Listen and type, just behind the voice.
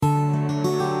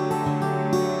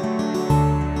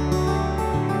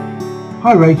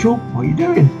Hi Rachel, what are you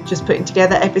doing? Just putting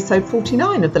together episode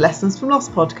 49 of the Lessons from Loss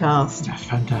podcast. That's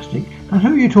fantastic. And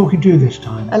who are you talking to this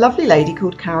time? A lovely lady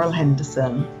called Carole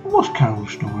Henderson. What's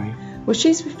Carole's story? Well,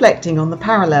 she's reflecting on the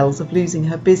parallels of losing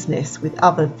her business with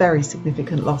other very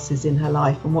significant losses in her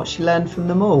life and what she learned from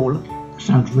them all.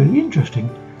 Sounds really interesting.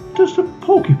 Does the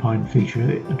porcupine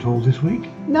feature at all this week?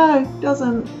 No,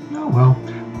 doesn't. Oh well,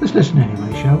 let's listen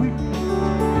anyway, shall we?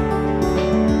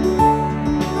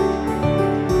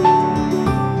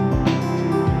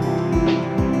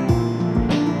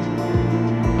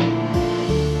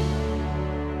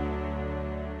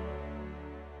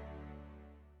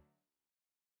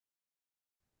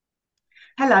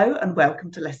 Hello and welcome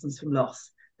to Lessons from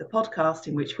Loss, the podcast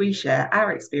in which we share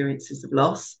our experiences of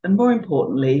loss and, more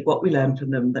importantly, what we learned from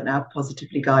them that now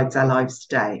positively guides our lives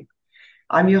today.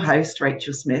 I'm your host,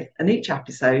 Rachel Smith, and each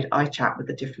episode I chat with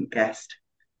a different guest.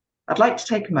 I'd like to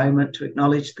take a moment to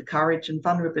acknowledge the courage and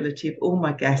vulnerability of all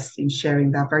my guests in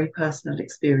sharing their very personal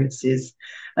experiences,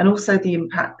 and also the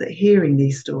impact that hearing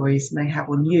these stories may have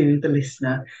on you, the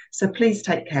listener, so please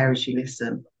take care as you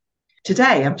listen.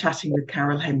 Today, I'm chatting with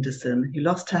Carole Henderson, who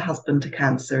lost her husband to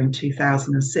cancer in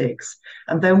 2006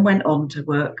 and then went on to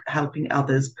work helping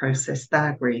others process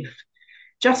their grief.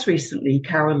 Just recently,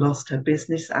 Carole lost her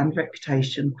business and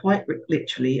reputation quite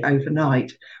literally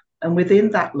overnight, and within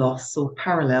that loss saw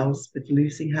parallels with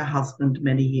losing her husband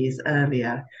many years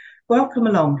earlier. Welcome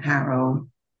along, Carole.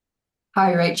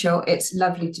 Hi, Rachel. It's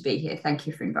lovely to be here. Thank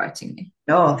you for inviting me.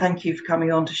 Oh, thank you for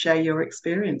coming on to share your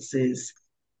experiences.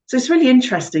 So it's really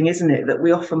interesting, isn't it, that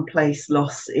we often place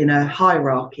loss in a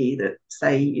hierarchy that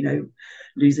say,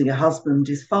 losing a husband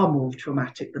is far more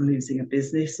traumatic than losing a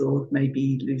business, or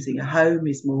maybe losing a home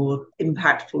is more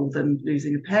impactful than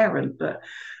losing a parent. But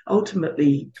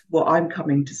ultimately, what I'm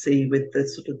coming to see with the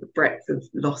sort of the breadth of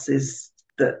losses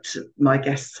that my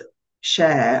guests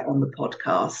share on the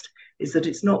podcast is that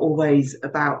it's not always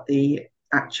about the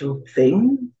actual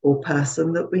thing or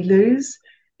person that we lose.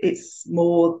 It's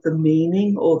more the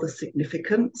meaning or the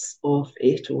significance of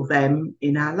it or them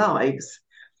in our lives.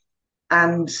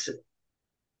 And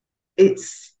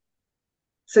it's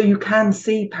so you can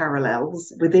see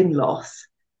parallels within loss,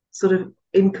 sort of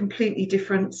in completely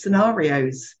different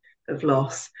scenarios of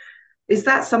loss. Is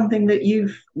that something that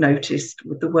you've noticed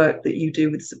with the work that you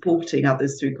do with supporting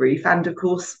others through grief and, of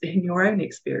course, in your own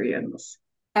experience?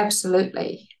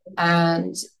 Absolutely.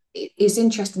 And it is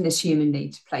interesting, this human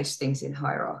need to place things in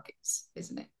hierarchies,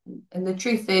 isn't it? And the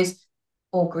truth is,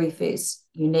 all grief is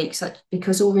unique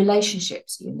because all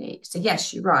relationships are unique. So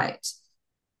yes, you're right.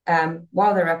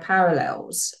 While there are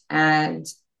parallels and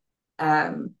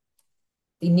the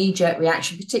knee-jerk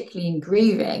reaction, particularly in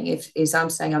grieving, is I'm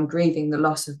saying I'm grieving the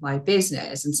loss of my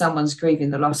business and someone's grieving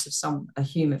the loss of a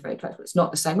human very close. It's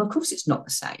not the same. Well, of course, it's not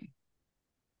the same.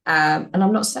 And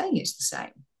I'm not saying it's the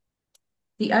same.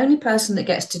 The only person that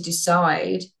gets to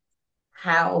decide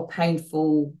how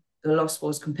painful the loss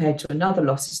was compared to another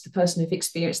loss is the person who've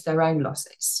experienced their own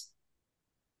losses.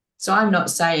 So I'm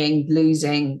not saying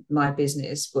losing my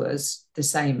business was the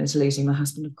same as losing my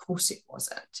husband. Of course it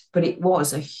wasn't. But it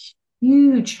was a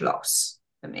huge loss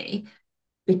for me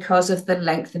because of the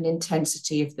length and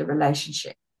intensity of the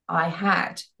relationship I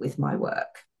had with my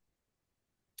work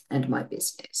and my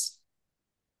business.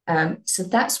 So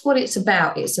that's what it's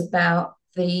about. It's about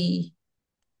the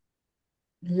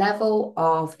level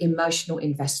of emotional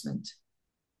investment.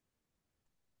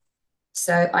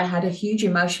 So I had a huge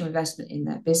emotional investment in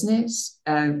that business.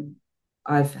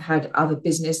 I've had other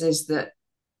businesses that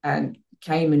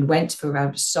came and went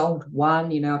I've sold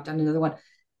one, I've done another one,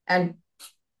 and,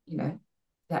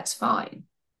 that's fine.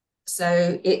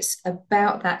 So it's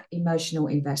about that emotional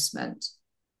investment.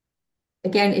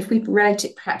 Again, if we relate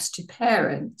it perhaps to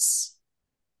parents,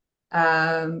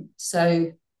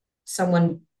 so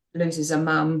someone loses a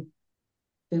mum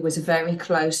who was a very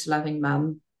close, loving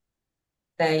mum.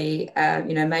 They,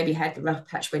 maybe had the rough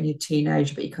patch when you're a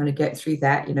teenager, but you kind of get through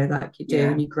that, like you do,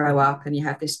 and you grow up and you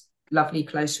have this lovely,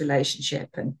 close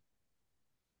relationship. And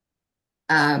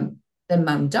then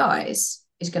mum dies,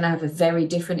 is going to have a very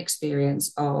different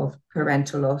experience of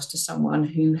parental loss to someone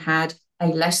who had a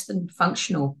less than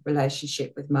functional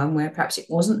relationship with mum, where perhaps it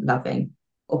wasn't loving,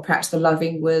 or perhaps the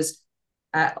loving was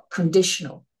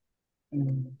conditional.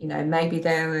 Maybe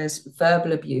there was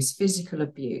verbal abuse, physical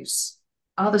abuse,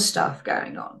 other stuff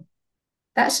going on.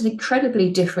 That's an incredibly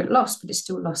different loss, but it's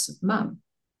still a loss of mum.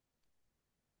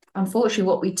 Unfortunately,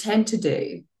 what we tend to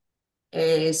do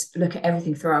is look at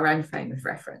everything through our own frame of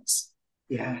reference.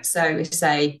 Yeah. So we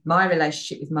say, my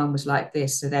relationship with mum was like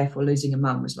this, so therefore losing a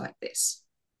mum was like this.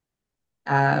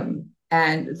 And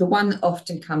the one that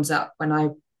often comes up when I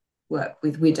work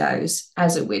with widows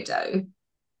as a widow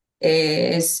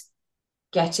is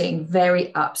getting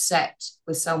very upset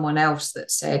with someone else that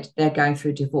said they're going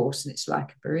through a divorce and it's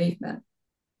like a bereavement.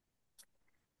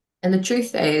 And the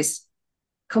truth is,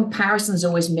 comparisons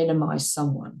always minimize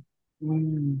someone,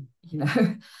 you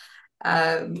know.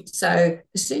 So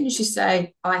as soon as you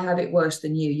say, I have it worse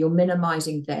than you, you're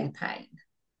minimizing their pain.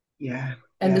 Yeah.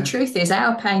 And the truth is,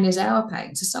 our pain is our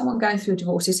pain. So someone going through a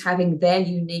divorce is having their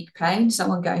unique pain.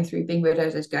 Someone going through being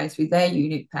widowed is going through their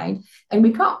unique pain. And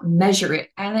we can't measure it.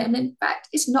 And in fact,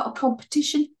 it's not a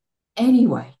competition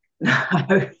anyway. No,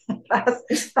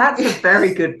 that's a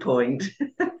very good point.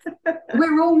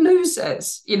 We're all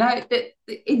losers. You know,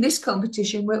 in this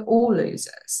competition, we're all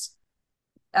losers.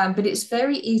 But it's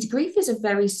very easy. Grief is a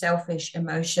very selfish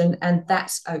emotion, and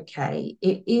that's okay.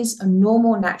 It is a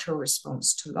normal, natural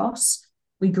response to loss.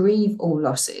 We grieve all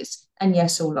losses, and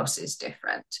yes, all loss is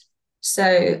different.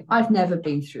 So I've never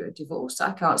been through a divorce.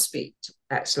 I can't speak to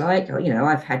what that's like. You know,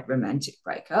 I've had romantic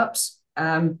breakups.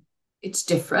 It's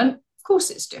different. Of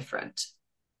course, it's different.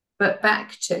 But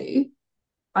back to,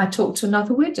 I talked to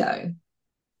another widow.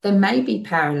 There may be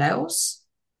parallels.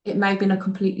 It may have been a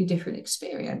completely different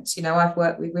experience. You know, I've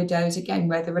worked with widows again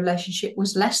where the relationship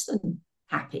was less than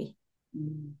happy.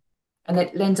 And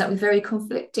it ends up with very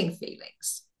conflicting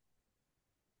feelings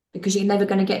because you're never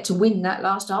going to get to win that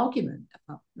last argument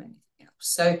apart from anything else.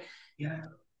 So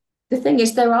the thing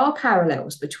is, there are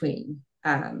parallels between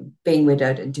being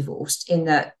widowed and divorced in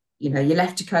that, you know, you're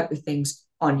left to cope with things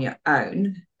on your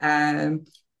own.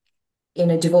 In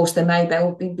a divorce, there may well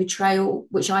have been betrayal,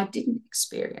 which I didn't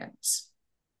experience.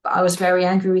 But I was very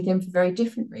angry with him for very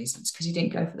different reasons because he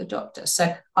didn't go for the doctor.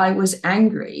 So I was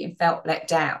angry and felt let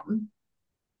down.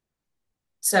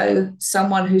 So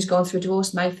someone who's gone through a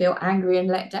divorce may feel angry and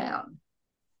let down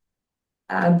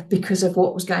because of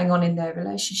what was going on in their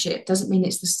relationship. Doesn't mean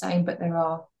it's the same, but there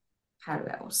are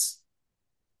parallels.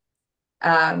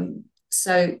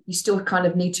 So you still kind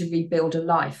of need to rebuild a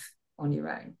life on your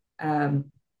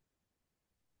own.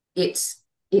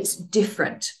 It's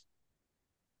different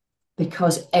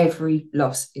because every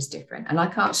loss is different. And I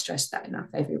can't stress that enough.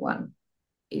 Everyone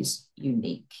is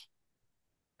unique.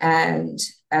 And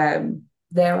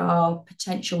there are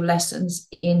potential lessons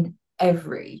in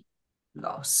every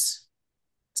loss.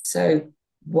 So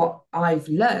what I've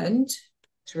learned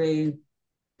through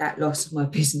that loss of my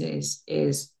business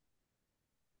is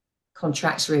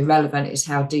contracts are irrelevant. It's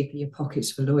how deep are your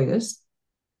pockets for lawyers.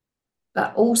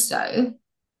 But also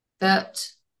that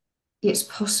it's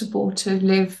possible to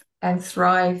live and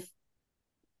thrive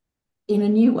in a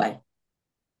new way.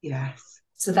 Yes.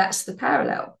 So that's the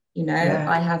parallel. You know,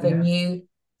 I have a new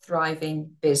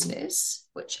thriving business,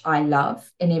 which I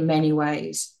love. And in many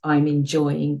ways, I'm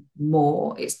enjoying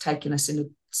more. It's taken us in a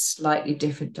slightly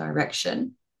different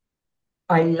direction.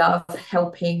 I love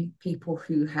helping people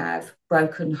who have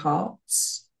broken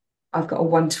hearts. I've got a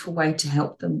wonderful way to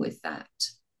help them with that.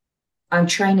 I'm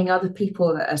training other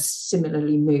people that are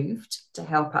similarly moved to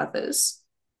help others,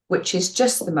 which is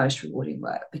just the most rewarding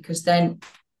work because then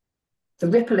the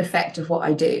ripple effect of what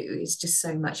I do is just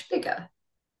so much bigger.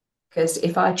 Because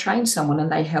if I train someone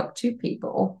and they help 2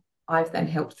 people, I've then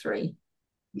helped 3.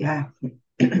 Yeah.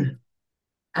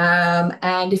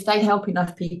 And if they help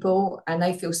enough people and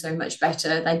they feel so much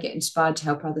better, they get inspired to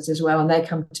help others as well. And they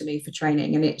come to me for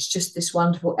training. And it's just this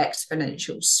wonderful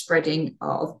exponential spreading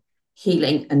of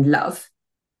healing and love.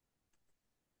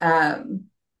 And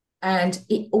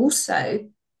it also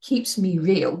keeps me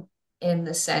real in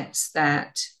the sense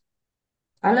that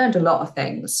I learned a lot of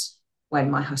things when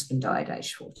my husband died at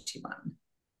age 41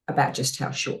 about just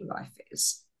how short life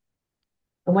is.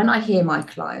 And when I hear my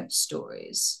clients'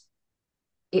 stories,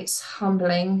 it's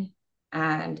humbling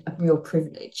and a real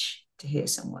privilege to hear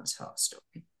someone's heart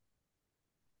story.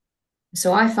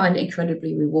 So I find it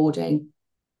incredibly rewarding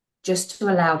just to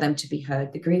allow them to be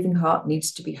heard. The grieving heart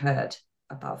needs to be heard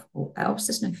above all else.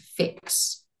 There's no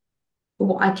fix. But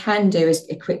what I can do is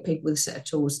equip people with a set of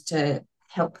tools to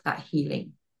help that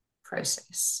healing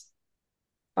process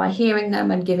by hearing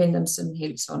them and giving them some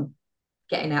hints on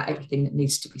getting out everything that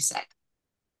needs to be said.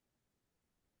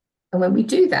 And when we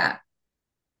do that,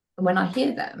 and when I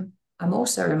hear them, I'm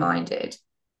also reminded,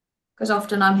 because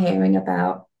often I'm hearing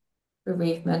about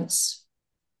bereavements,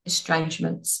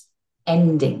 estrangements,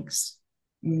 endings.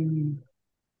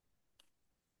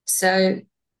 So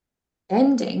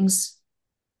endings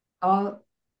are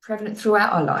prevalent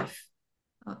throughout our life,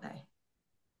 aren't they?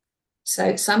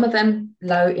 So some of them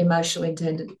low emotional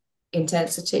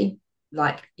intensity,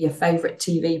 like your favorite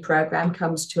TV program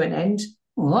comes to an end.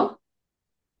 Or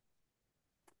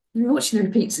watching the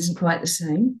repeats isn't quite the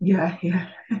same. Yeah.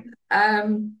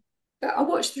 But I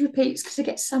watch the repeats because I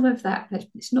get some of that, but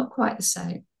it's not quite the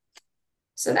same.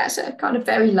 So that's a kind of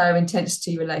very low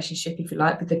intensity relationship, if you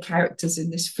like, with the characters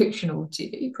in this fictional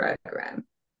TV program,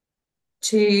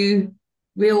 to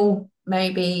real,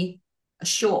 maybe a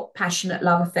short, passionate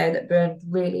love affair that burned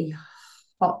really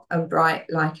hot and bright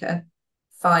like a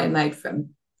fire made from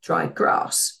dried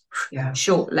grass. Yeah.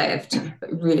 Short-lived,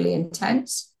 but really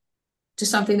intense, to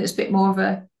something that's a bit more of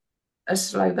a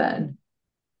slow burn.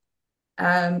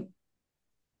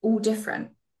 All different.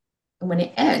 And when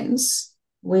it ends,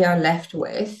 we are left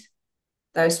with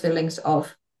those feelings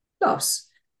of loss.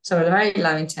 So a very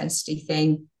low intensity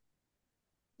thing,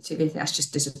 that's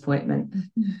just disappointment,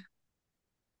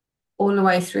 all the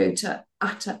way through to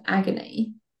utter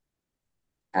agony.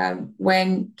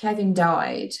 When Kevin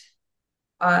died,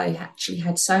 I actually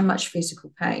had so much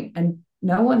physical pain, and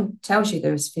no one tells you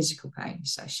there is physical pain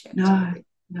associated with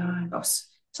loss.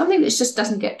 Something that just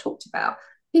doesn't get talked about.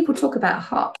 People talk about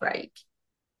heartbreak.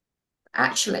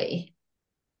 Actually,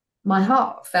 my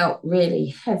heart felt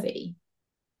really heavy.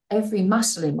 Every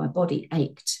muscle in my body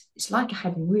ached. It's like I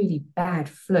had a really bad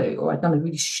flu, or I'd done a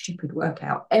really stupid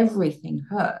workout. Everything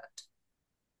hurt.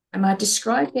 And I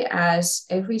described it as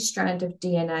every strand of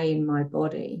DNA in my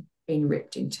body being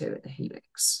ripped into at the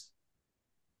helix.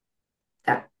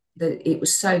 It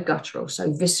was so guttural,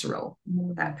 so visceral,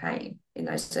 that pain in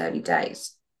those early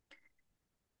days.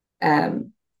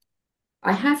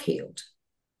 I have healed.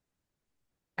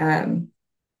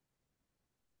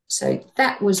 So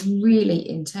that was really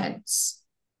intense.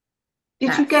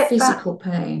 Did you get physical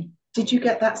pain? Did you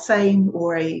get that same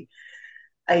or a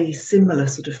similar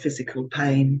sort of physical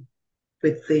pain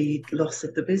with the loss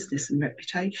of the business and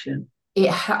reputation?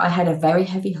 I had a very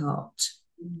heavy heart.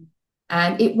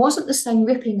 And it wasn't the same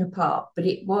ripping apart, but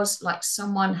it was like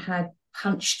someone had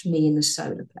punched me in the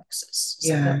solar plexus.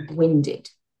 So I felt winded.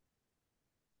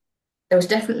 There was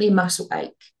definitely muscle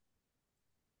ache,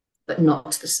 but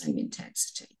not to the same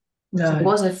intensity. No. So it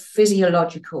was a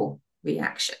physiological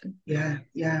reaction. Yeah.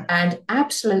 And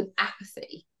absolute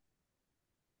apathy.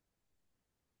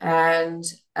 And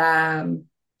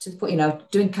to the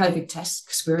point, doing COVID tests,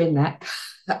 because we're in that,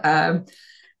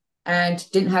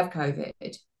 and didn't have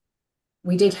COVID.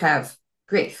 We did have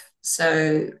grief.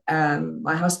 So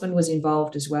my husband was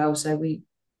involved as well. So we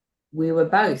were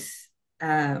both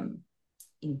in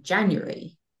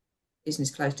January.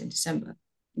 Business closed in December.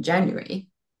 In January,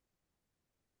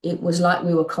 it was like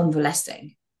we were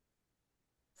convalescing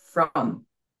from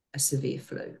a severe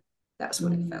flu. That's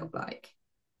what it felt like.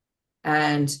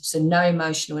 And so no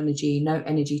emotional energy, no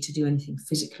energy to do anything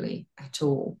physically at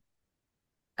all.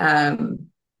 And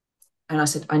I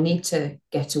said, I need to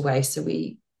get away. So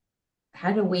we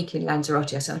had a week in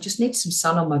Lanzarote. I said, I just need some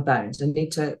sun on my bones. I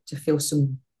need to feel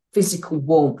some physical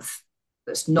warmth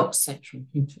that's not central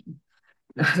heating.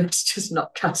 It's just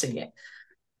not cutting it.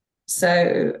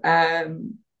 So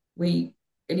and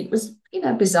it was,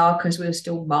 bizarre because we were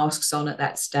still masks on at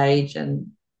that stage,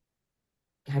 and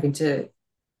having to,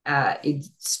 in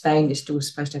Spain, you're still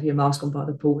supposed to have your mask on by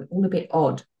the pool. All a bit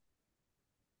odd.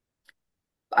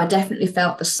 But I definitely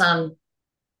felt the sun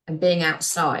and being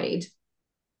outside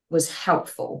was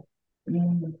helpful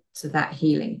to that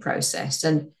healing process.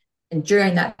 And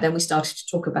during that, then we started to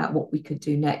talk about what we could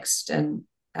do next, and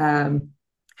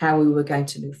how we were going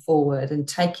to move forward, and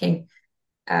taking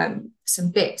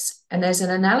some bits. And there's an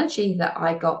analogy that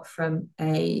I got from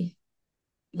a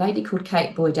lady called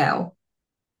Kate Boydell,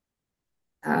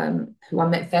 who I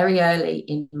met very early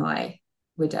in my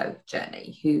widow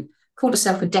journey, who called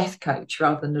herself a death coach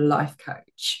rather than a life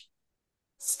coach.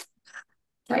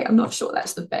 Okay, I'm not sure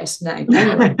that's the best name.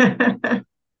 Anyway,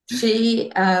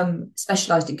 she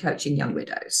specialised in coaching young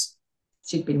widows.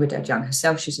 She'd been widowed young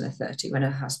herself. She was in her 30s when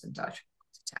her husband died from a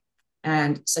heart attack.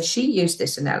 And so she used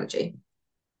this analogy.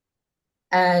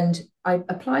 And I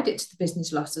applied it to the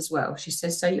business loss as well. She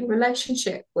says, so your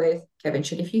relationship with Kevin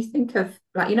should, if you think of,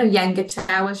 like, Jenga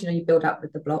towers, you build up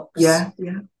with the blocks. Yeah.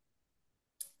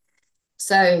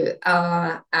 So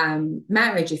our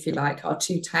marriage, if you like, our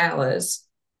two towers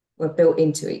were built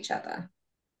into each other.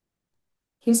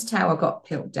 His tower got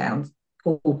pulled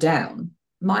down.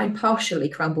 Mine partially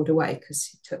crumbled away because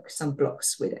he took some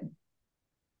blocks with him.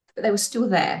 But they were still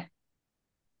there.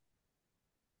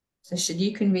 So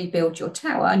you can rebuild your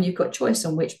tower, and you've got choice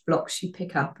on which blocks you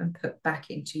pick up and put back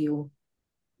into your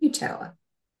new tower.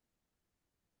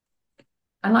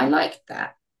 And I liked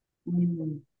that.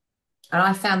 And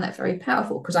I found that very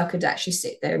powerful, because I could actually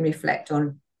sit there and reflect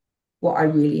on what I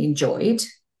really enjoyed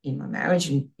in my marriage,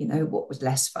 and, what was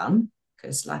less fun,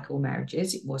 because like all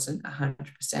marriages, it wasn't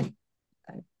 100%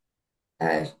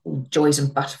 joys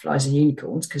and butterflies and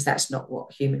unicorns, because that's not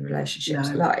what human relationships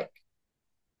are like.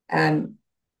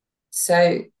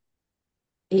 So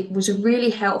it was a really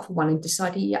helpful one in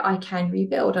deciding, yeah, I can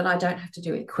rebuild, and I don't have to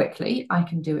do it quickly. I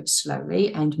can do it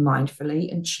slowly and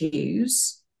mindfully and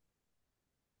choose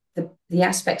the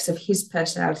aspects of his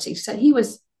personality. So he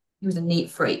was a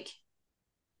neat freak.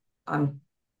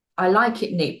 I like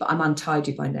it neat, but I'm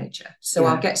untidy by nature. So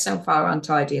I'll get so far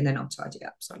untidy and then I'll tidy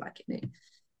up. So I like it neat.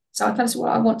 So I kind of said,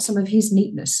 well, I want some of his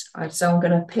neatness. So I'm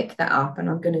going to pick that up and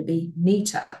I'm going to be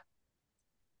neater.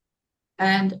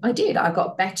 And I did. I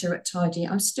got better at tidying.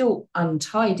 I'm still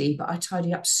untidy, but I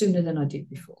tidy up sooner than I did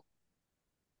before.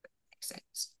 Makes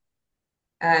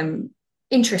sense.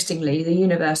 Interestingly, the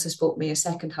universe has brought me a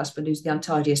second husband who's the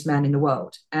untidiest man in the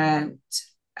world. And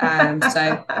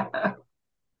so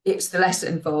it's the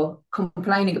lesson for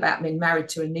complaining about being married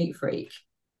to a neat freak.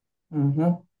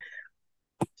 Mm-hmm.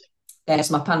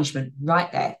 There's my punishment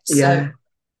right there. So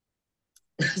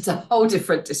it's a whole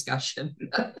different discussion.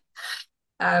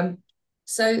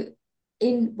 So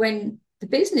when the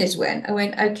business went, I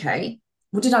went, okay,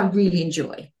 what did I really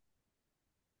enjoy?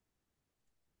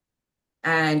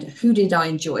 And who did I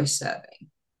enjoy serving?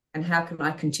 And how can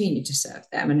I continue to serve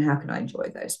them? And how can I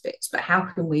enjoy those bits? But how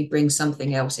can we bring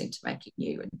something else in to make it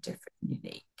new and different and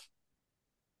unique?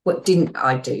 What didn't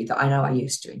I do that I know I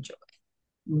used to enjoy?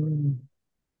 And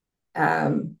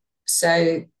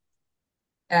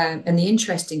the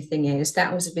interesting thing is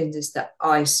that was a business that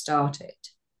I started,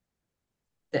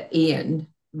 that Ian,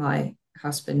 my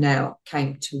husband now,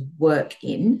 came to work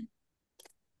in.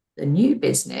 The new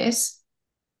business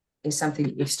is something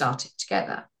that we've started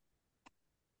together,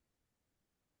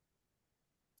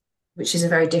 which is a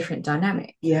very different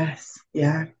dynamic. Yes,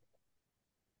 yeah.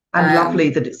 And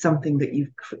lovely that it's something that you've,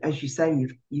 as you say,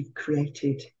 you've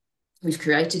created. We've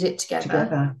created it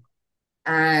together.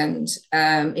 And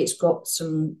it's got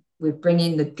we're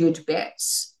bringing the good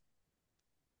bits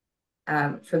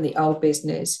from the old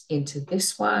business into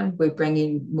this one. We're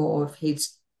bringing more of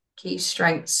his key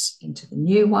strengths into the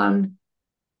new one.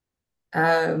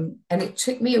 And it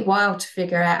took me a while to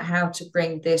figure out how to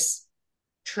bring this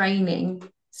training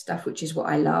stuff, which is what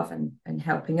I love, and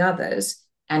helping others,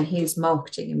 and his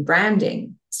marketing and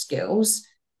branding skills,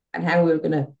 and how we were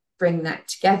going to bring that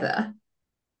together.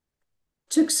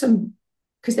 Took some,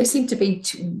 because they seem to be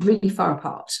really far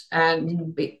apart,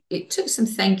 and it took some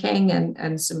thinking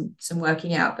and some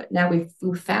working out, but now we've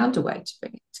found a way to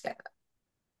bring it together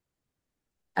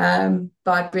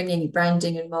by bringing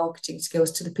branding and marketing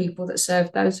skills to the people that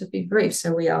serve those who've been bereaved.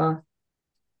 So we are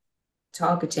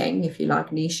targeting, if you like,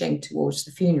 niching towards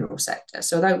the funeral sector.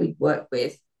 So although we work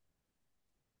with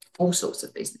all sorts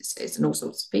of businesses and all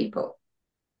sorts of people,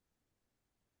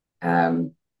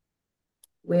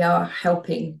 we are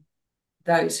helping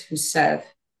those who serve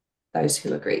those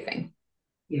who are grieving.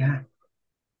 Yeah.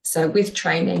 So with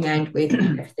training and with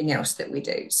everything else that we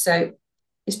do. So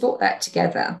it's brought that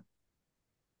together.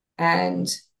 And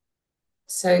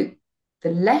so the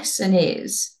lesson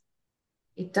is,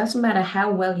 it doesn't matter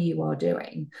how well you are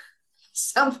doing,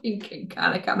 something can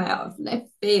kind of come out of left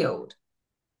field.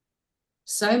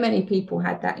 So many people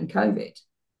had that in COVID.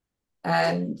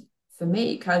 And for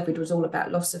me, COVID was all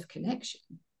about loss of connection,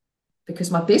 because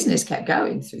my business kept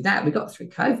going through that. We got through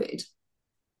COVID.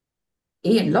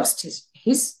 Ian lost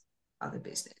his other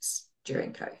business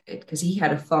during COVID because he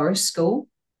had a forest school.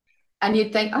 And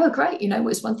you'd think, oh, great,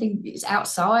 it's one thing, it's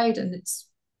outside, and it's,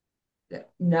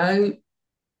 no,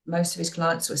 most of his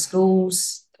clients were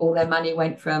schools. All their money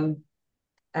went from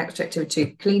extract to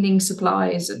cleaning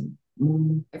supplies and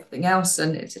everything else.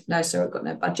 And it said, no, sir, I've got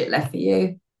no budget left for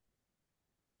you.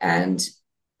 And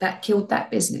that killed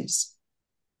that business.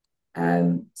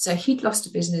 So he'd lost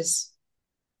a business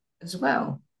as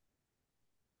well.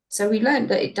 So we learned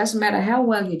that it doesn't matter how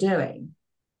well you're doing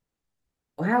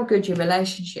or how good your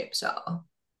relationships are,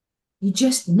 you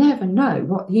just never know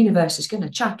what the universe is going to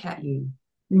chuck at you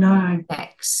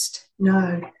next.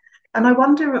 No. And I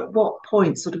wonder at what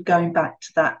point, sort of going back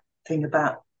to that thing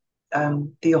about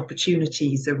the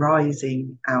opportunities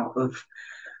arising out of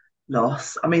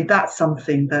loss. I mean, that's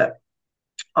something that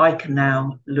I can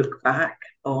now look back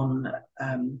on,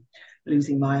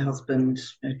 losing my husband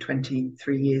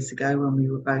 23 years ago when we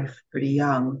were both pretty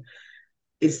young,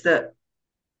 is that,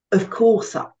 of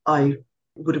course, I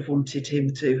would have wanted him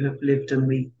to have lived, and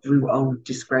we grew old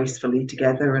disgracefully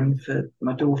together, and for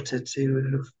my daughter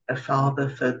to have a father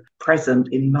for present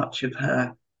in much of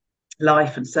her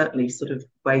life, and certainly sort of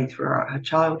way throughout her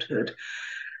childhood.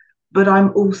 But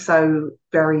I'm also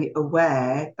very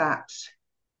aware that,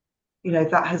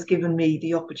 that has given me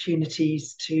the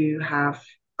opportunities to have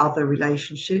other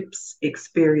relationships,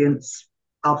 experience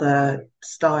other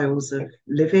styles of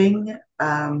living.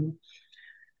 So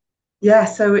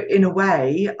in a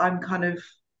way, I'm kind of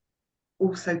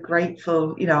also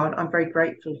grateful, I'm very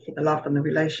grateful for the love and the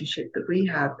relationship that we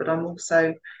had, but I'm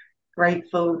also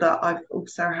grateful that I've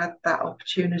also had that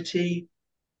opportunity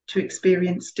to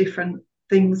experience different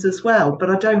things as well.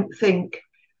 But I don't think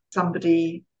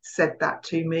somebody said that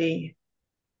to me,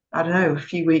 I don't know, a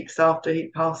few weeks after he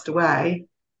passed away.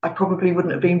 I probably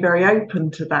wouldn't have been very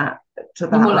open to that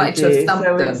You're more likely to have idea. thumped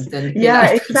So them it's than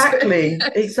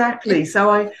exactly.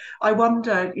 So I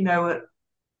wonder,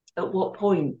 at what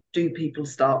point do people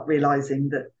start realizing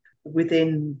that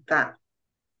within that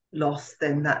loss,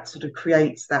 then that sort of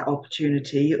creates that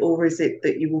opportunity, or is it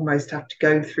that you almost have to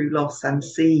go through loss and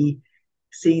see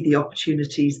the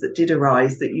opportunities that did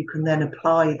arise, that you can then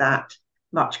apply that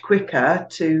much quicker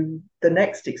to the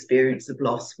next experience of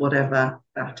loss, whatever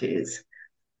that is?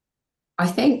 I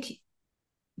think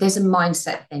there's a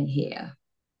mindset thing here.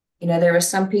 There are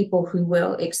some people who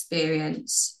will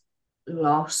experience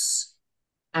loss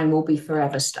and will be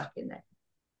forever stuck in it.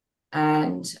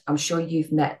 And I'm sure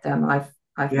you've met them. I've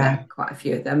met quite a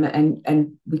few of them,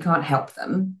 and we can't help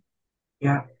them.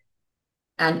 Yeah.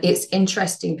 And it's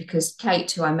interesting because Kate,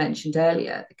 who I mentioned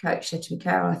earlier, the coach, said to me,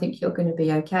 Carole, I think you're going to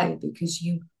be okay because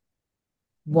you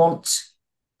want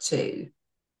to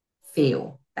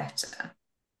feel better.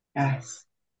 Yes.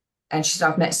 And she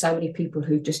said, I've met so many people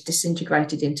who just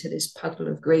disintegrated into this puddle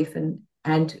of grief, and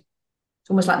it's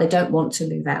almost like they don't want to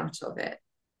move out of it.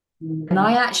 Mm-hmm. And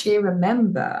I actually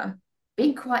remember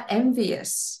being quite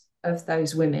envious of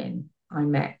those women I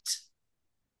met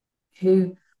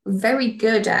who were very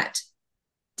good at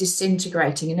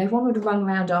disintegrating, and everyone would run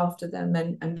around after them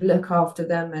and look after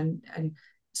them. And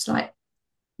it's like,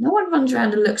 no one runs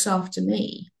around and looks after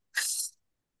me.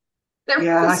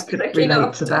 I could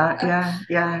relate to that.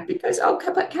 Yeah. Because,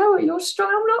 but Carole, you're strong.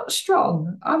 I'm not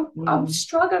strong. I'm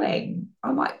struggling.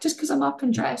 I'm like, just because I'm up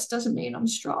and dressed doesn't mean I'm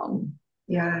strong.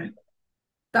 Yeah.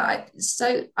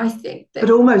 So I think that, but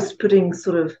almost putting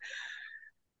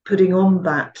on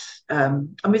that,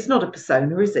 it's not a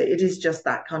persona, is it? It is just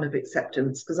that kind of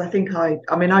acceptance. Because I think I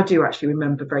do actually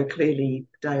remember very clearly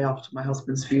the day after my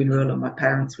husband's funeral, and my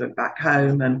parents went back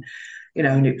home, and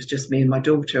and it was just me and my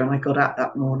daughter, and I got up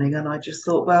that morning and I just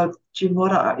thought, well, do you know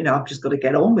what, I've just got to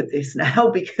get on with this now,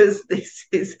 because this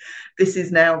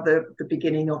is now the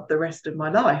beginning of the rest of my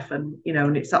life, and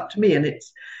and it's up to me, and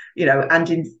it's and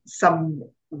in some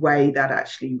way that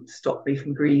actually stopped me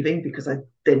from grieving, because I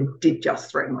then did just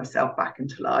throw myself back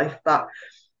into life. But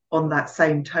on that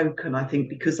same token, I think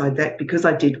because I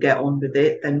did get on with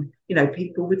it, then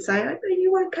people would say, are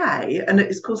you okay? And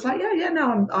it's of course like,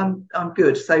 no, I'm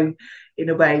good. So in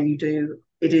a way,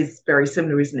 it is very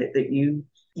similar, isn't it, that you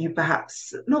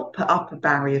perhaps not put up a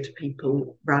barrier to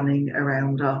people running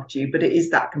around after you, but it is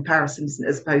that comparison, isn't it,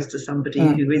 as opposed to somebody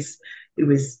who is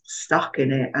stuck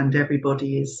in it, and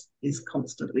everybody is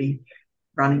constantly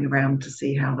running around to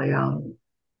see how they are.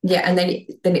 Yeah, and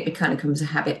then it kind of becomes a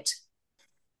habit.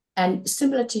 And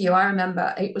similar to you, I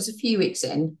remember it was a few weeks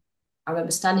in, I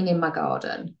remember standing in my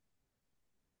garden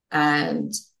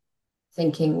and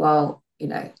thinking, well,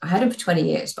 I had him for 20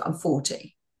 years, but I'm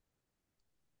 40.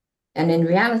 And in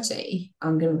reality,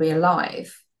 I'm going to be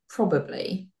alive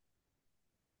probably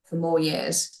for more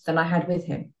years than I had with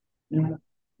him.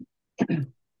 Mm-hmm.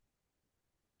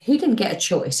 He didn't get a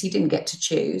choice. He didn't get to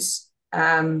choose.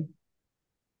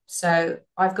 So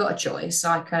I've got a choice.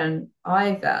 I can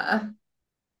either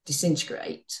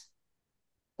disintegrate,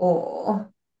 or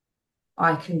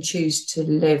I can choose to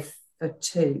live for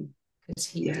two, because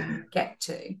he didn't get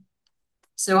to.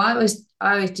 So I was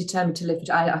determined to live.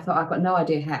 I thought, I've got no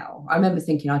idea how. I remember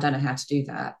thinking, I don't know how to do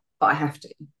that, but I have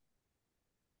to.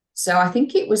 So I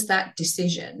think it was that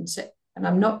decision.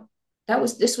 And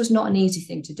this was not an easy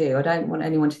thing to do. I don't want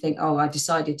anyone to think, oh, I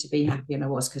decided to be happy, and I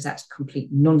was, because that's complete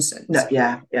nonsense. No,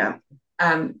 yeah.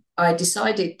 I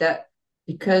decided that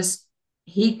because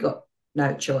he got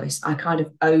no choice, I kind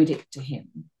of owed it to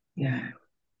him. Yeah.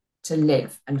 To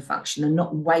live and function and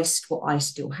not waste what I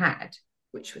still had,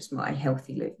 which was my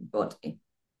healthy living body.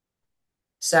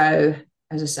 So,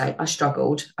 as I say, I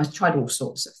struggled. I tried all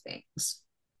sorts of things.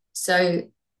 So,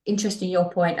 interesting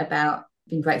your point about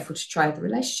being grateful to try the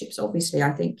relationships. Obviously,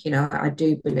 I think, I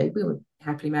do believe we were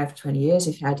happily married for 20 years.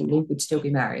 If had he lived, we'd still be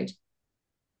married.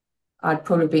 I'd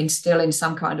probably been still in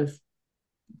some kind of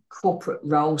corporate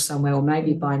role somewhere, or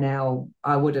maybe by now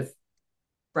I would have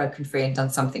broken free and done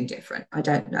something different. I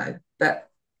don't know. But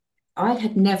I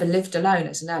had never lived alone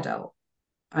as an adult.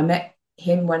 I met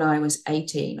him when I was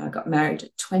 18. I got married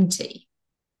at 20.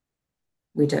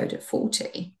 widowed at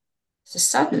 40. So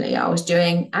suddenly I was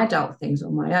doing adult things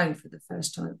on my own for the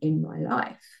first time in my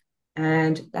life.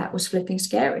 And that was flipping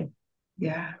scary.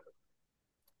 Yeah.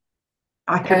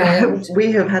 And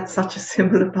We have had such a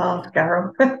similar path,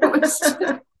 Carole.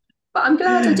 but I'm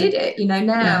glad I did it. Yeah.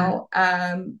 Now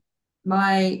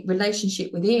my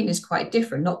relationship with Ian is quite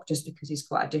different, not just because he's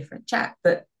quite a different chap,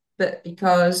 but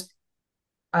because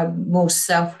I'm more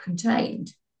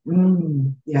self-contained.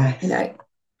 Yes.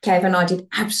 Kev and I did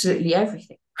absolutely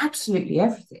everything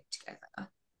together.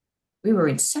 We were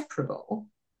inseparable.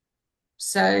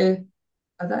 So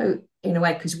although in a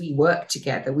way, because we worked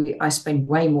together, I spend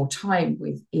way more time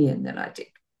with Ian than I did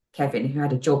Kevin, who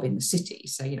had a job in the city.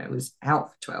 So, was out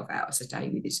for 12 hours a day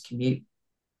with his commute.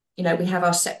 We have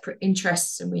our separate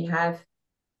interests, and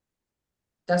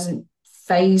doesn't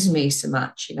faze me so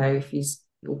much, if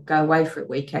he'll go away for a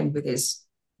weekend with his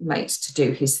mates to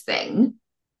do his thing.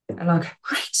 And I go,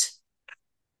 great,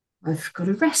 I've got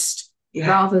to rest. Yeah.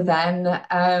 Rather than,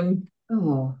 I don't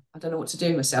know what to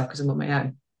do myself because I'm on my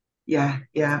own. Yeah.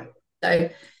 So,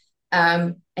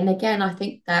 and again, I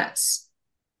think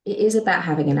it is about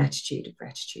having an attitude of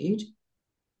gratitude.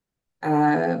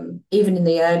 Even in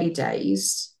the early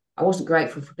days, I wasn't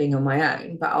grateful for being on my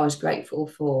own, but I was grateful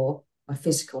for my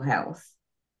physical health.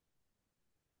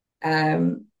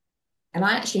 And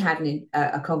I actually had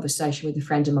a conversation with a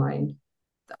friend of mine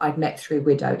that I'd met through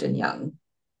Widowed and Young.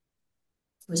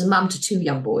 I was a mum to 2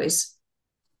 young boys.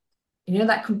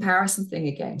 That comparison thing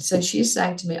again. So she's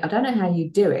saying to me, I don't know how you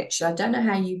do it. I don't know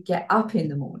how you get up in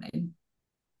the morning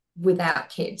without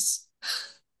kids.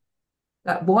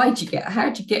 Like, how'd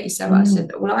you get yourself? I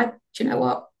said, well, do you know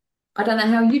what? I don't know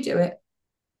how you do it,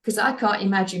 because I can't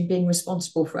imagine being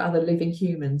responsible for other living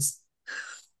humans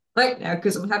right now,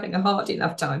 because I'm having a hard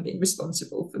enough time being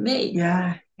responsible for me.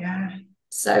 Yeah.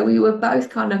 So we were both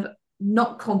kind of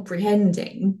not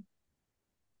comprehending,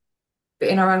 but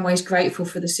in our own ways grateful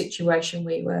for the situation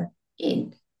we were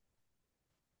in.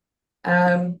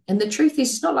 And the truth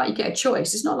is, it's not like you get a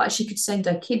choice. It's not like she could send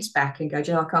her kids back and go,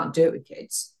 I can't do it with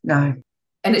kids. No.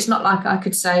 And it's not like I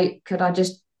could say, could I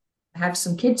just have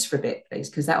some kids for a bit, please?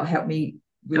 Because that will help me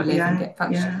relive and get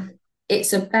function. Yeah.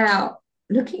 It's about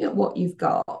looking at what you've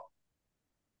got.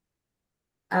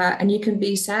 And you can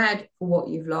be sad for what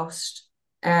you've lost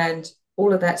and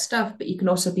all of that stuff, but you can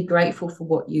also be grateful for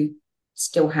what you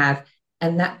still have.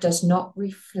 And that does not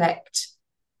reflect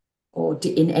or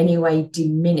in any way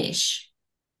diminish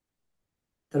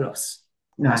the loss.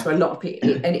 No. That's where a lot of people,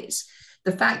 and it's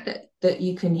the fact that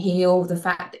you can heal, the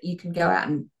fact that you can go out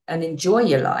and enjoy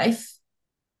your life,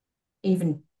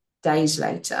 even days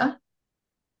later.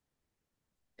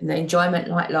 And the enjoyment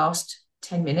might last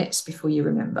 10 minutes before you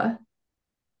remember.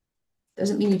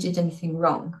 Doesn't mean you did anything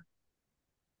wrong.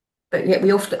 But yet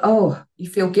we often, you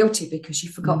feel guilty because you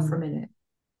forgot for a minute.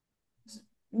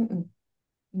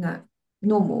 No,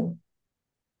 normal.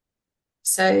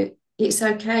 So it's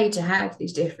okay to have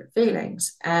these different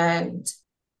feelings, and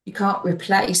you can't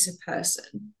replace a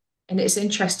person. And it's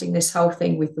interesting, this whole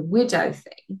thing with the widow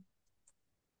thing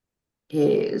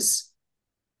is,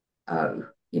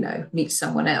 meet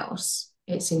someone else.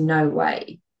 It's in no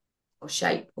way or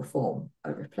shape or form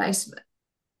a replacement.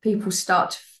 People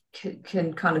start to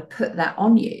can kind of put that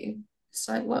on you. It's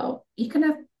like, well, you can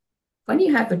have, when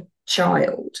you have a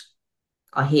child,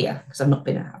 I hear, because I've not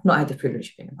had the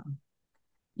privilege of being a mum,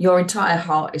 your entire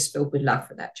heart is filled with love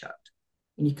for that child.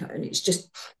 And it's just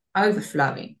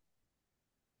overflowing.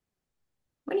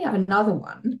 When you have another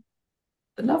one,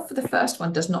 the love for the first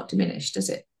one does not diminish, does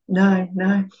it? No.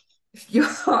 Your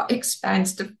heart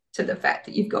expands to the fact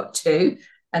that you've got 2,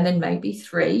 and then maybe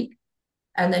 3,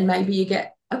 and then maybe you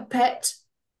get a pet,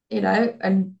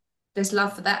 and there's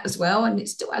love for that as well. And it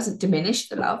still hasn't diminished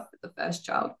the love for the first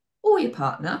child or your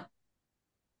partner.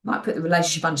 Might put the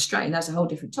relationship under strain. That's a whole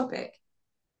different topic.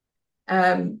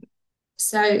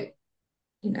 So,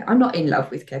 I'm not in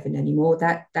love with Kevin anymore.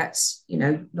 That's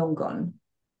long gone.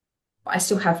 But I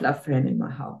still have love for him in my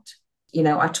heart.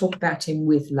 I talk about him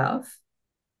with love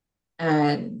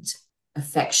and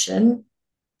affection,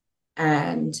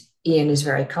 and Ian is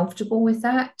very comfortable with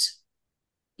that,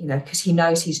 because he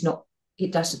knows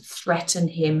it doesn't threaten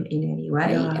him in any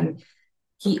way. No. And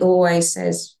he always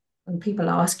says, when people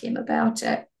ask him about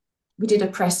it, we did a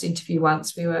press interview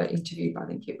once. We were interviewed, I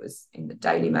think it was in the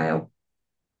Daily Mail,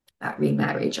 about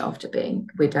remarriage after being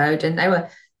widowed. And they were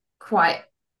quite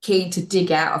keen to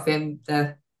dig out of him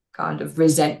the kind of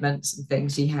resentments and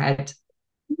things he had.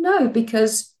 No,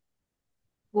 because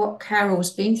what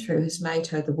Carole's been through has made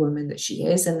her the woman that she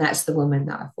is. And that's the woman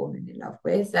that I've fallen in love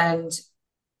with. And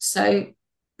so,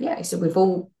 yeah, so we've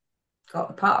all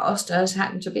got a past. Hers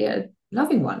happened to be a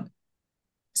loving one.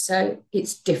 So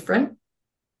it's different.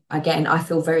 Again, I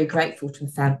feel very grateful to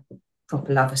have found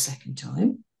proper love a second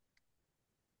time.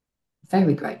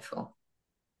 Very grateful.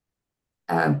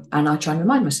 And I try and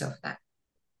remind myself of that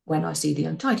when I see the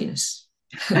untidiness.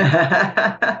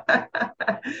 But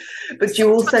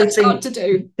you also it's think hard to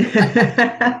do.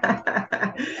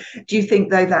 Do you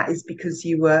think though that is because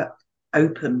you were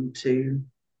open to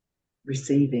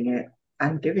receiving it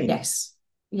and giving? Yes.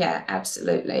 Yeah,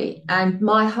 absolutely. And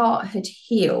my heart had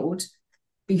healed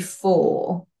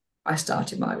before I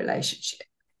started my relationship.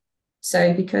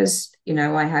 So because,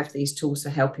 I have these tools for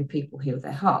helping people heal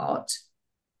their heart,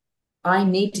 I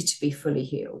needed to be fully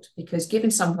healed, because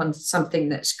giving someone something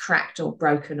that's cracked or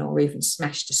broken or even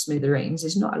smashed to smithereens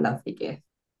is not a lovely gift.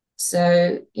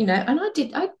 So, and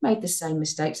I made the same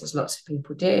mistakes as lots of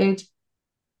people did.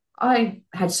 I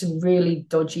had some really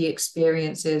dodgy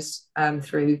experiences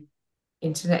through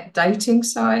internet dating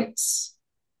sites.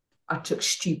 I took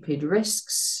stupid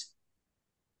risks.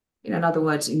 In other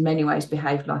words, in many ways,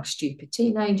 behaved like a stupid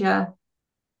teenager.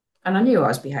 And I knew I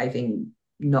was behaving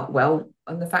not well,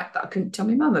 and the fact that I couldn't tell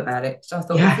my mum about it. So I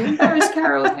thought, if you embarrass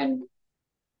Carole, then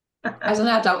as an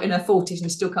adult in her 40s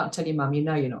and still can't tell your mum,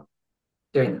 you're not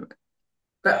doing them.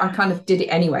 But I kind of did it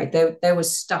anyway. There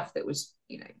was stuff that was,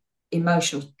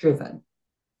 emotional driven.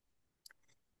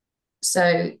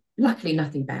 So luckily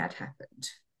nothing bad happened.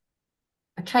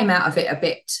 I came out of it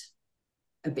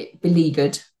a bit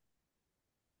beleaguered,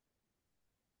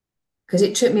 because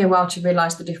it took me a while to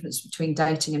realise the difference between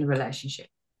dating and a relationship.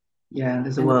 Yeah,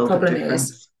 there's a world of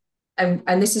difference.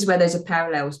 And this is where there's a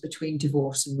parallels between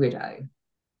divorce and widow.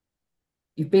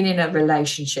 You've been in a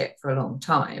relationship for a long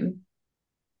time,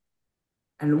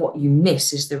 and what you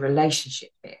miss is the relationship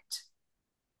bit.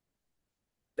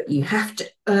 But you have to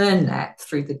earn that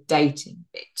through the dating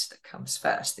bit that comes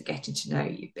first, the getting to know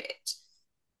you bit.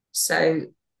 So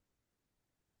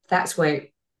that's where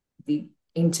the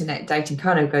internet dating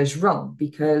kind of goes wrong,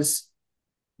 because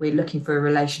we're looking for a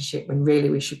relationship when really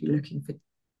we should be looking for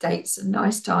dates and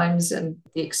nice times and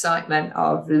the excitement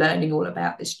of learning all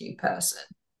about this new person.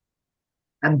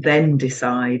 And then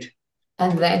decide.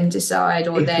 Or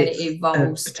then it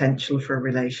evolves. Potential for a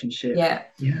relationship. Yeah.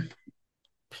 Yeah.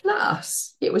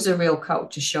 Plus, it was a real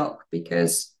culture shock,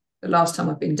 because the last time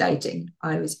I've been dating,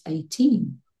 I was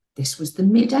 18. This was the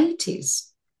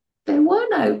mid-80s. There were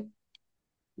no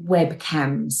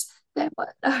webcams. There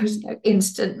were no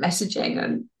instant messaging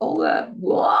and all the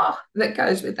blah that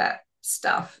goes with that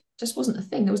stuff. It just wasn't a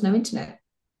thing. There was no internet,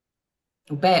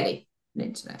 or barely an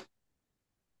internet.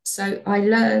 So I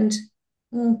learned.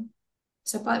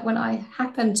 When I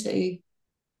happened to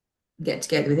get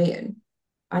together with Ian,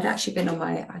 I'd actually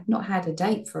I'd not had a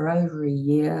date for over a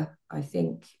year. I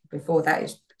think before that,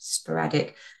 is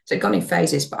sporadic. So it'd gone in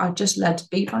phases, but I just learned to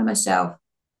be by myself,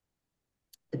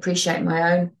 appreciate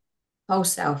my own whole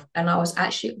self. And I was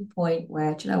actually at the point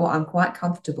where, do you know what, I'm quite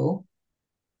comfortable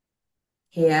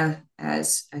here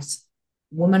as a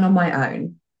woman on my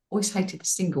own. Always hated the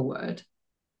single word.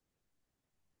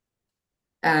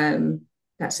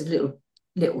 That's a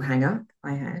little hang up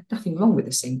I had. Nothing wrong with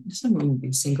there's nothing wrong with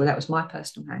being single. That was my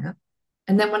personal hang up.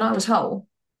 And then when I was whole,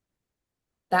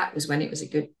 that was when it was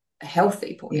a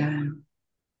healthy point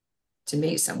to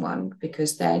meet someone,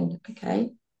 because then,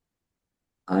 okay,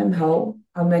 I'm whole.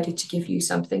 I'm ready to give you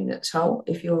something that's whole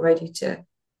if you're ready to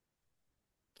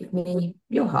give me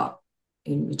your heart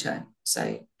in return.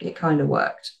 So it kind of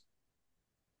worked.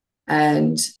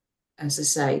 And as I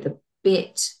say, the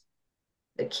bit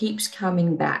that keeps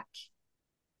coming back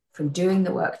from doing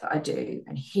the work that I do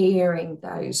and hearing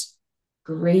those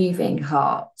grieving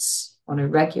hearts on a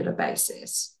regular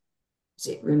basis is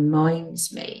it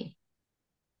reminds me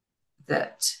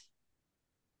that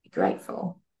be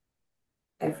grateful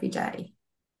every day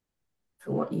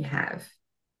for what you have,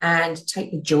 and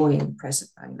take the joy in the present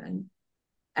moment.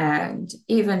 And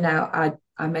even now,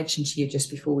 I mentioned to you just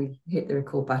before we hit the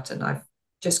record button, I've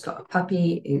just got a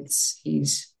puppy.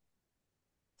 He's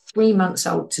 3 months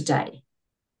old today.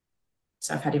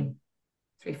 So I've had him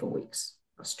 3-4 weeks,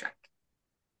 lost track.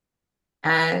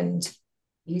 And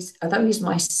although he's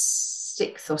my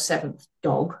 6th or 7th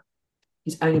dog,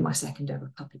 he's only my 2nd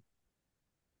ever puppy.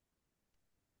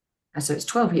 And so it's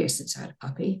 12 years since I had a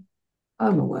puppy.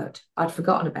 Oh my word, I'd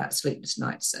forgotten about sleepless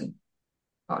nights and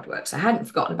hard work. So I hadn't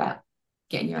forgotten about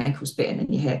getting your ankles bitten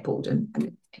and your hair pulled.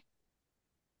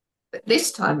 But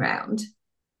this time round,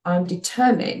 I'm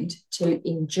determined to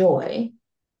enjoy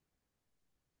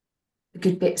the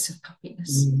good bits of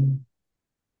puppiness,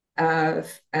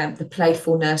 of the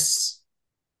playfulness,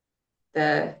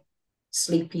 the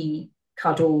sleepy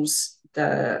cuddles,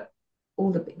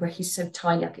 all the where he's so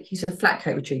tiny. He's a flat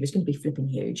coat retriever. He's going to be flipping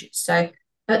huge. So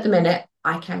at the minute,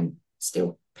 I can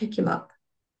still pick him up,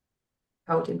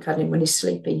 hold him, cuddle him. When he's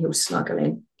sleeping, he'll snuggle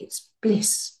in. It's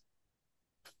bliss.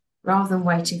 Rather than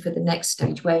waiting for the next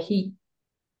stage where he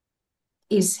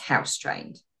is house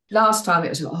trained. Last time it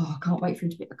was, I can't wait for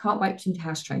him to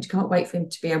house trained. Can't wait for him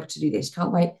to be able to do this.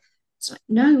 Can't wait. It's like,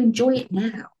 no, enjoy it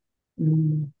now.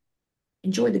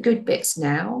 Enjoy the good bits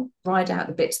now. Ride out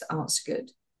the bits that aren't so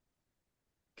good.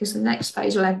 Because the next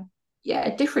phase will have,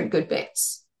 different good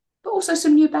bits, but also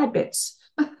some new bad bits.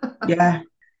 Yeah.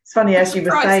 It's funny, as you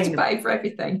were saying, to pay for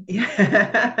everything.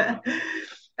 Yeah.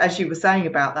 As you were saying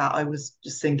about that, I was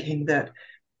just thinking that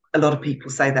a lot of people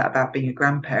say that about being a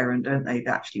grandparent, don't they?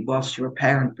 That actually, whilst you're a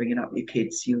parent bringing up your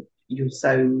kids, you're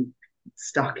so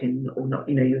stuck in, or not,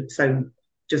 you're so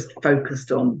just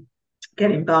focused on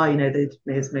getting by.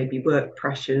 There's maybe work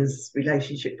pressures,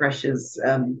 relationship pressures,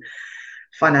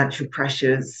 financial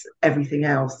pressures, everything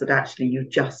else, that actually you're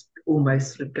just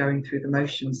almost sort of going through the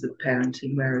motions of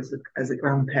parenting, whereas as a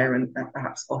grandparent, that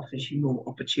perhaps offers you more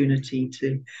opportunity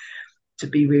to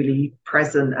be really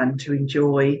present and to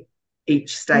enjoy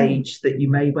each stage that you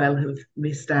may well have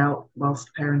missed out whilst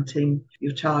parenting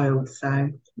your child. So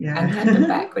yeah, and hand them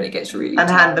back when it gets really and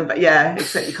tough. hand them back. Yeah,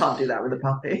 except you can't do that with a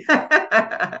puppy.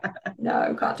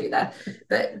 No, can't do that.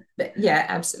 But yeah,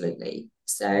 absolutely.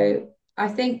 So I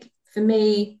think for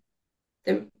me,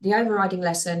 the overriding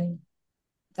lesson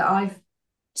that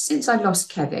since I lost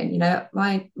Kevin,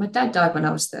 my dad died when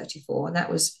I was 34, and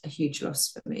that was a huge loss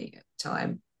for me at the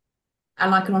time.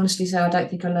 And I can honestly say I don't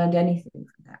think I learned anything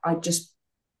from that. I just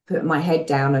put my head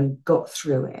down and got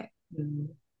through it.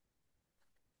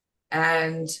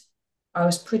 And I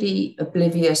was pretty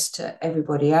oblivious to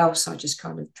everybody else. I just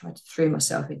kind of tried to throw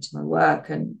myself into my work,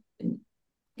 and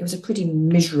it was a pretty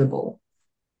miserable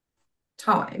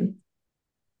time.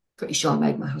 Pretty sure I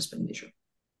made my husband miserable.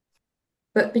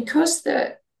 But because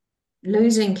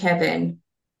losing Kevin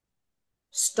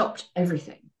stopped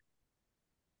everything.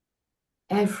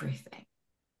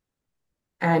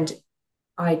 And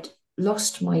I'd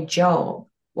lost my job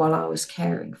while I was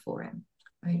caring for him.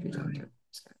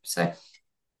 So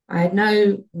I had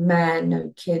no man,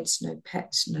 no kids, no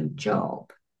pets, no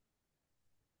job.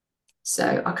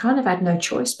 So I kind of had no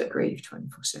choice but grieve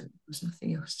 24/7. There was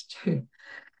nothing else to do.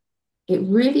 It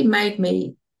really made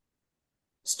me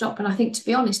stop. And I think, to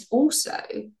be honest, also,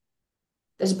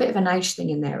 there's a bit of an age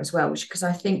thing in there as well, because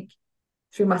I think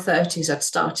through my 30s, I'd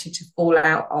started to fall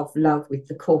out of love with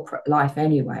the corporate life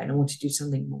anyway, and I wanted to do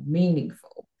something more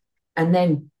meaningful. And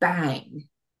then bang,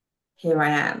 here I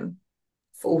am,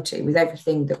 40, with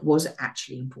everything that was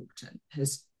actually important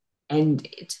has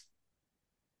ended.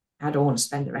 How do I want to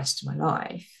spend the rest of my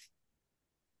life?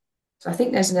 So I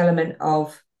think there's an element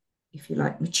of, if you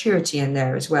like, maturity in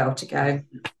there as well, to go,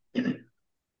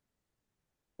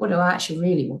 what do I actually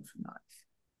really want from life,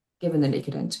 given that it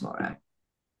could end tomorrow?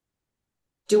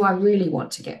 Do I really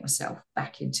want to get myself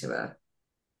back into a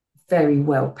very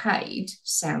well paid,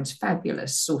 sounds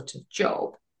fabulous sort of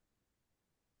job?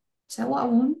 Is that what I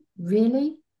want?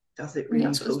 Really? Does it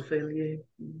really fulfill you?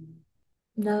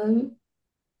 No.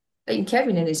 And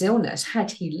Kevin, in his illness,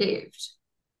 had he lived,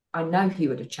 I know he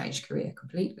would have changed career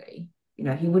completely.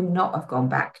 He would not have gone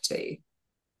back to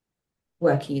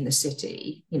working in the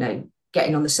city,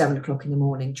 getting on the 7:00 in the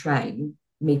morning train,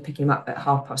 me picking him up at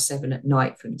 7:30 at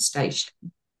night from the station,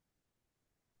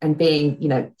 and being,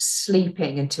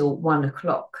 sleeping until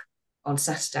 1:00 on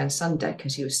Saturday and Sunday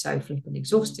because he was so flipping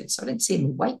exhausted. So I didn't see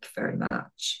him awake very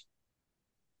much.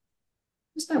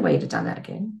 There's no way he'd have done that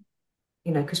again,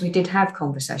 because we did have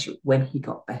conversation when he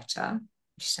got better,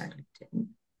 which sadly didn't.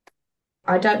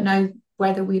 I don't know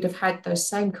whether we'd have had those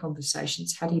same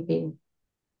conversations had he been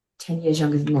 10 years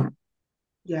younger than that.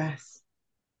 Yes.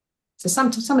 So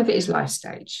some of it is life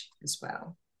stage as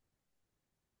well.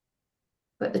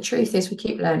 But the truth is, we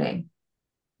keep learning.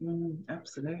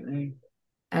 Absolutely.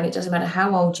 And it doesn't matter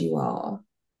how old you are,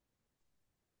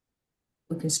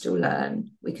 we can still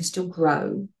learn, we can still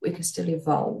grow, we can still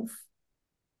evolve.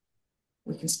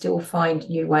 We can still find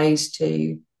new ways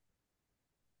to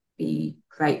be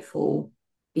grateful,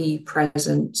 be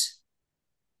present,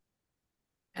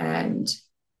 and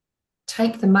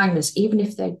take the moments, even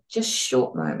if they're just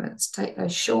short moments, take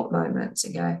those short moments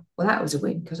and go, well, that was a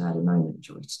win because I had a moment of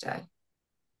joy today.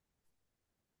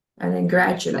 And then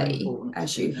gradually,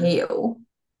 as you heal,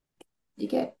 you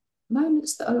get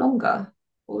moments that are longer,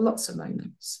 or lots of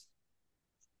moments.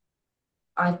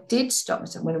 I did stop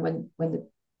myself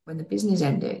when the business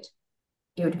ended.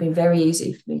 It would have been very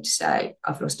easy for me to say,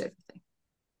 I've lost everything.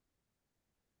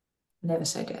 Never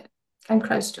said it. Came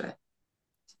close to it.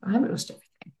 I haven't lost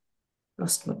everything.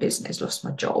 lost my business, lost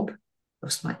my job,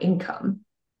 lost my income,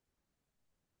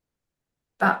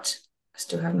 but I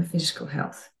still have my physical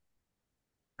health.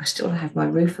 I still have my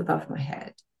roof above my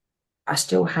head. I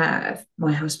still have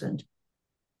my husband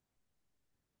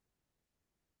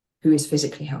who is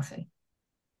physically healthy.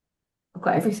 I've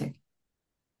got everything.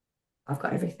 I've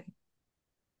got everything.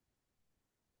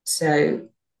 So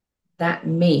that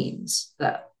means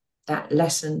that that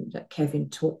lesson that Kevin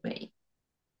taught me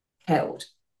held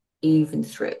even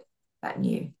through that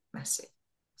new massive.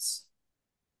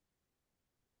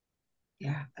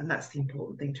 Yeah, and that's the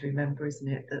important thing to remember, isn't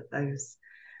it?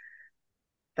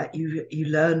 That you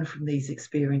learn from these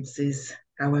experiences,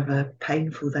 however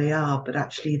painful they are, but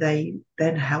actually they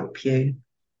then help you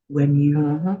when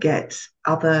you get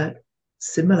other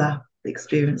similar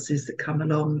experiences that come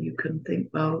along. You can think,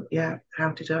 well, yeah,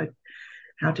 how did I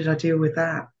deal with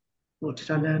that? What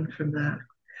did I learn from that?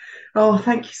 Oh,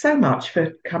 thank you so much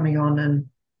for coming on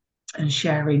and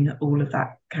sharing all of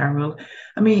that, Carole.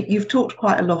 I mean, you've talked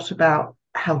quite a lot about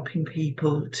helping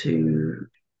people to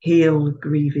heal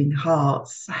grieving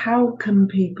hearts. How can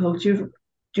people, do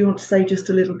you want to say just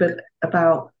a little bit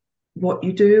about what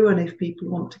you do and if people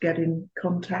want to get in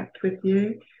contact with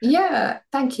you? Yeah,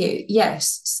 thank you.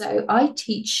 Yes. So I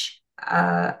teach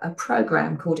a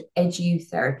program called Edu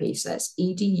Therapy. So that's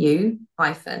edu-therapy.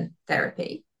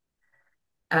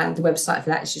 And the website for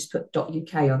that is just put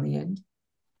 .uk on the end.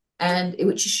 And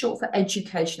which is short for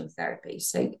educational therapy.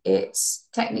 So it's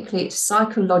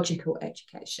psychological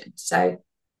education. So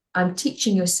I'm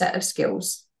teaching you a set of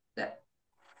skills that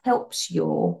helps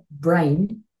your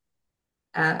brain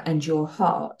and your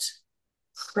heart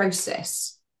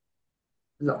process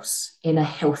loss in a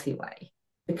healthy way,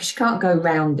 because you can't go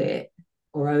around it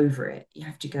or over it. You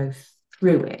have to go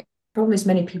through it. The problem is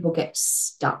many people get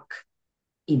stuck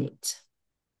in it,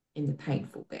 in the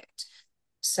painful bit.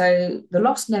 So the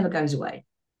loss never goes away.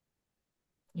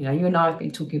 You know, you and I have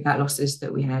been talking about losses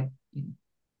that we had a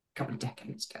couple of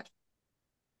decades ago.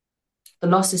 The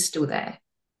loss is still there.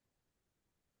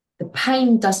 The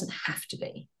pain doesn't have to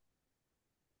be.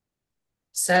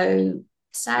 So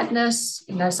sadness,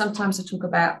 sometimes I talk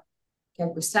about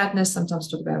with sadness, sometimes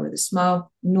I talk about with a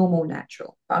smile, normal,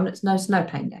 natural. But there's no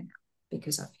pain there now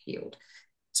because I've healed.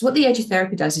 So what the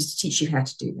edutherapy does is to teach you how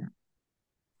to do that.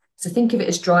 So think of it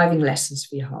as driving lessons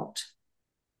for your heart.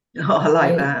 Oh, I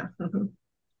like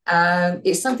that.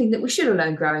 It's something that we should have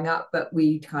learned growing up, but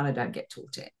we kind of don't get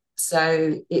taught it.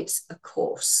 So it's a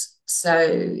course.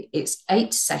 So it's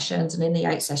 8 sessions, and in the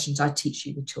 8 sessions, I teach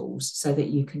you the tools so that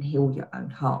you can heal your own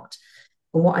heart.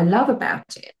 And what I love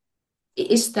about it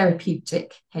is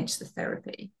therapeutic, hence the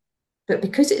therapy. But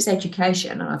because it's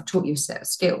education and I've taught you a set of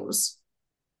skills,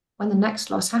 when the next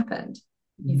loss happened,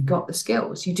 you've got the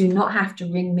skills. You do not have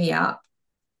to ring me up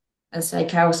and say,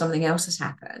 Carole, something else has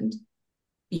happened.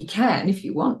 You can if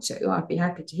you want to. I'd be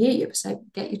happy to hear you, but say,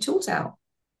 get your tools out.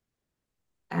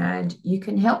 And you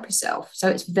can help yourself. So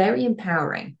it's very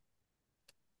empowering.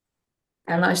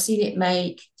 And I've seen it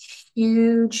make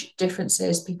huge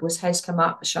differences. People's heads come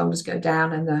up, the shoulders go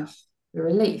down, and the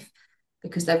relief,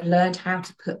 because they've learned how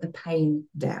to put the pain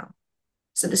down.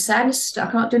 So the sadness, I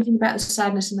can't do anything about the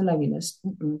sadness and the loneliness.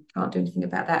 Can't do anything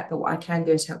about that. But what I can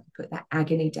do is help you put that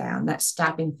agony down, that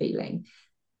stabbing feeling.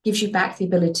 Gives you back the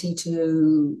ability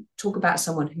to talk about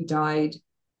someone who died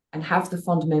and have the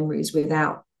fond memories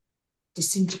without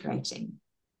disintegrating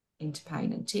into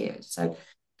pain and tears. So you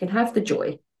can have the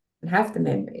joy and have the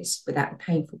memories without the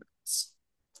painful bits.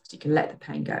 So you can let the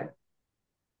pain go.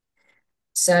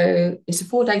 So it's a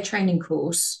 4-day training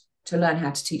course to learn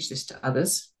how to teach this to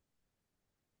others.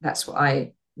 That's what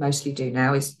I mostly do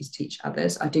now is teach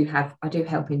others. I do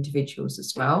help individuals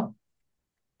as well,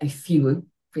 a few,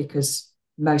 because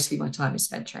mostly my time is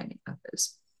spent training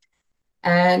others.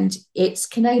 And it's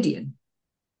Canadian.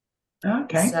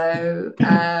 Okay. So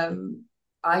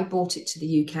I brought it to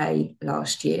the UK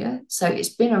last year. So it's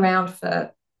been around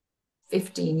for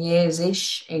 15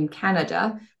 years-ish in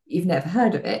Canada. You've never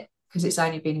heard of it because it's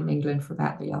only been in England for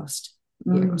about the last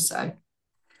year or so.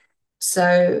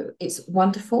 So it's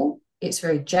wonderful. It's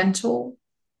very gentle.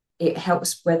 It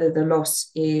helps whether the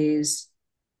loss is,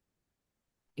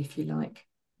 if you like,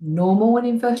 normal in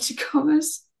inverted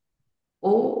commas,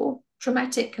 or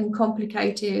traumatic and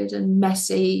complicated and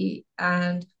messy,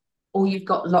 or you've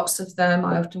got lots of them.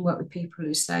 I often work with people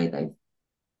who say they've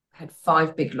had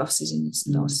 5 big losses in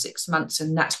the last 6 months,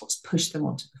 and that's what's pushed them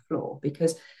onto the floor.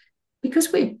 Because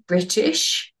we're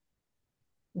British,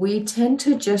 we tend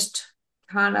to just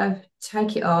kind of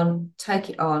take it on,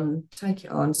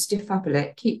 stiff upper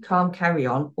lip, keep calm, carry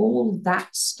on, all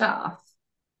that stuff.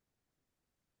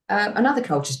 And other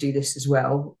cultures do this as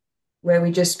well. where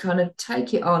we just kind of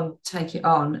take it on,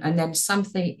 and then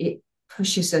it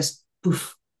pushes us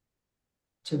poof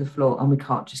to the floor, and we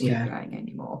can't just keep going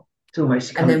anymore. It's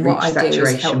almost, you and then reach what I do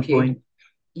is help point.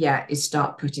 Is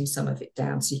start putting some of it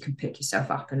down so you can pick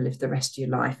yourself up and live the rest of your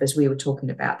life, as we were talking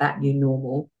about, that new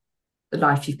normal, the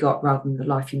life you've got rather than the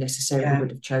life you necessarily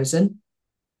would have chosen,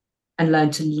 and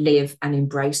learn to live and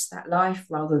embrace that life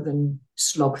rather than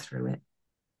slog through it.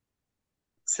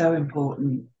 So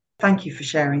important. Thank you for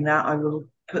sharing that. I will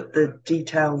put the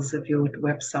details of your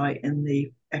website in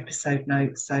the episode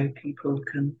notes so people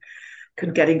can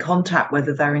get in contact,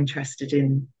 whether they're interested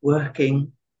in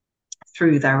working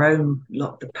through their own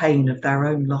the pain of their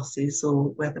own losses, or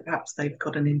whether perhaps they've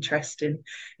got an interest in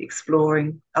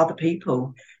exploring other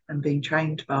people and being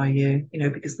trained by you,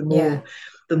 because the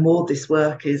more this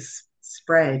work is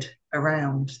spread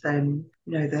around, then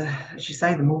as you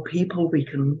say, the more people we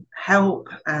can help,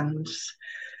 and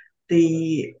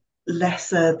the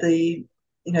lesser the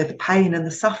pain and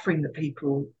the suffering that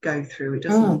people go through. It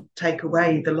doesn't take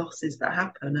away the losses that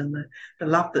happen and the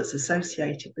love that's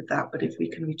associated with that. But if we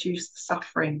can reduce the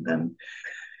suffering, then,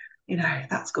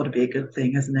 that's got to be a good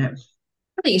thing, isn't it?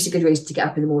 I think it's a good reason to get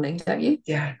up in the morning, don't you?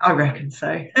 Yeah, I reckon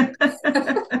so.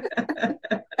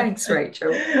 Thanks,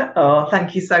 Rachel. Oh,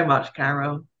 thank you so much,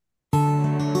 Carole.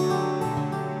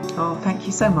 Oh, thank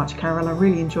you so much, Carole. I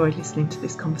really enjoyed listening to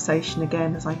this conversation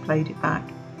again as I played it back.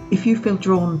 If you feel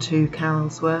drawn to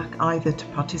Carole's work, either to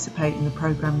participate in the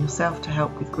programme yourself to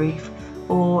help with grief,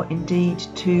 or indeed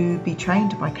to be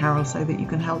trained by Carole so that you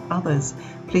can help others,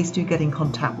 please do get in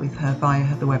contact with her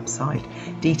via the website.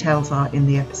 Details are in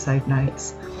the episode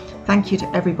notes. Thank you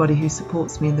to everybody who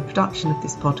supports me in the production of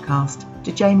this podcast,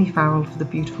 to Jamie Farrell for the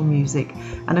beautiful music,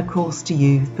 and of course to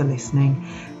you for listening.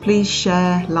 Please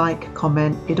share, like,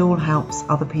 comment. It all helps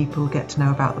other people get to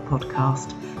know about the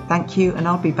podcast. Thank you, and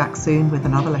I'll be back soon with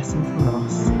another lesson from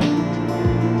loss.